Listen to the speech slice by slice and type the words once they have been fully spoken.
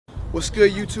What's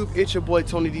good, YouTube? It's your boy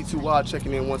Tony D2 Wild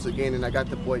checking in once again, and I got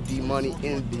the boy D Money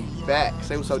in the back.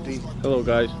 Say what's up, D. Hello,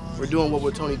 guys. We're doing What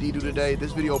Would Tony D Do today.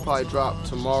 This video will probably drop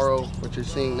tomorrow. What you're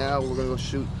seeing now, we're gonna go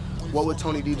shoot What Would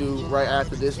Tony D Do right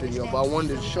after this video. But I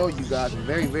wanted to show you guys a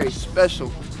very, very special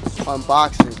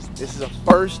unboxing. This is a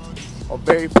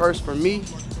very first for me,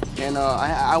 and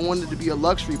I wanted to be a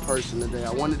luxury person today.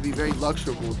 I wanted to be very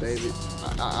luxurious, David.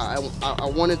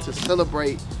 I wanted to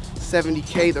celebrate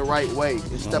 70K the right way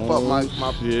and step up my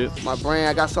brand.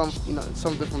 I got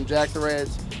something from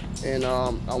JackThreads, and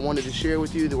I wanted to share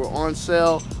with you. They were on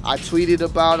sale. I tweeted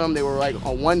about them. They were like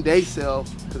a one-day sale,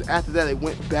 because after that they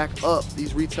went back up.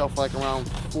 These retail for like around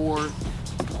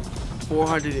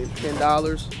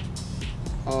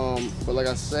 $410. But like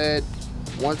I said,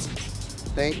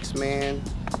 thanks, man.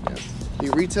 Yeah. They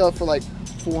retail for like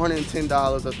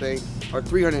 $410, I think, or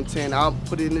 $310. I'll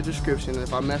put it in the description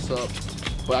if I mess up.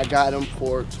 But I got them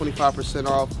for 25%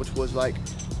 off, which was like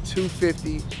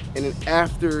 $250, and then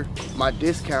after my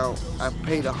discount, I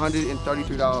paid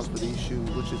 $133 for these shoes,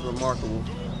 which is remarkable.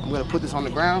 I'm gonna put this on the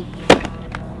ground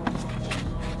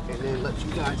and then let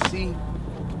you guys see.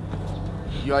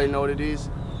 You already know what it is.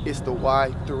 It's the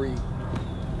Y3.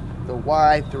 The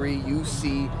Y3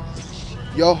 UC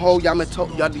Yoho Yachimoto.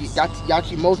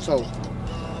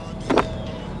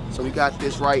 So we got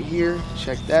this right here.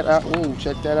 Check that out. Ooh,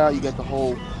 check that out. You got the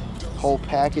whole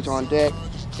package on deck.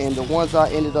 And the ones I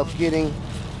ended up getting,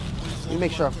 let me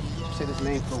make sure I say this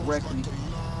name correctly.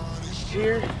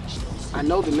 Here, I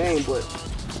know the name, but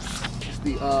it's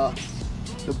the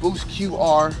Boost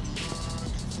QR.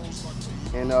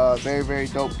 And very, very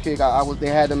dope kick. They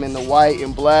had them in the white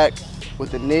and black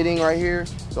with the knitting right here,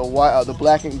 the white, the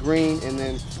black and green, and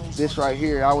then this right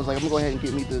here. I was like, I'm gonna go ahead and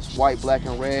get me this white, black,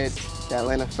 and red. The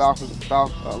Atlanta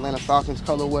Falcons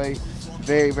colorway.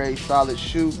 Very, very solid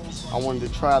shoe. I wanted to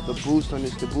try out the Boost on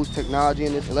this, the Boost technology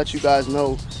in this, and let you guys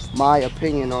know my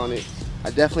opinion on it.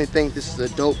 I definitely think this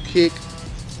is a dope kick,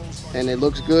 and it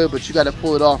looks good, but you got to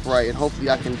pull it off right, and hopefully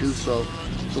I can do so.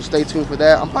 So stay tuned for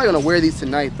that. I'm probably gonna wear these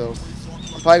tonight, though.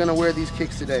 I'm probably gonna wear these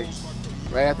kicks today.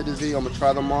 Right after this video, I'm gonna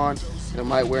try them on, and I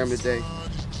might wear them today.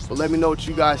 But let me know what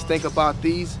you guys think about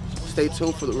these. Stay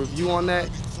tuned for the review on that.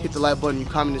 Hit the like button, you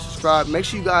comment and subscribe. Make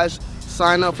sure you guys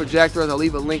sign up for JackThreads. I'll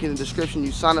leave a link in the description.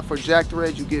 You sign up for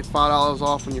JackThreads, you get $5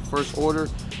 off on your first order.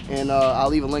 And I'll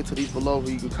leave a link to these below where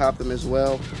you can cop them as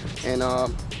well. And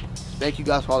thank you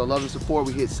guys for all the love and support.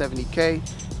 We hit 70K,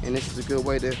 and this is a good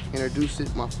way to introduce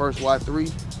it. My first Y3.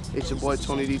 It's your boy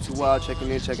Tony D2 Wild checking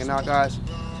in, checking out, guys.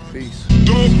 Peace.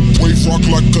 Wave rock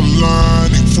like a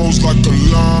line, it froze like a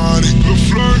line. The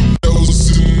flame,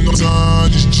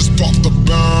 just pop the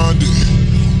bandit.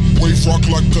 Wave rock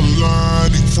like a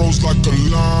line, it froze like a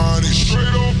line. Straight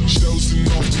up, shells and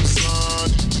off the side.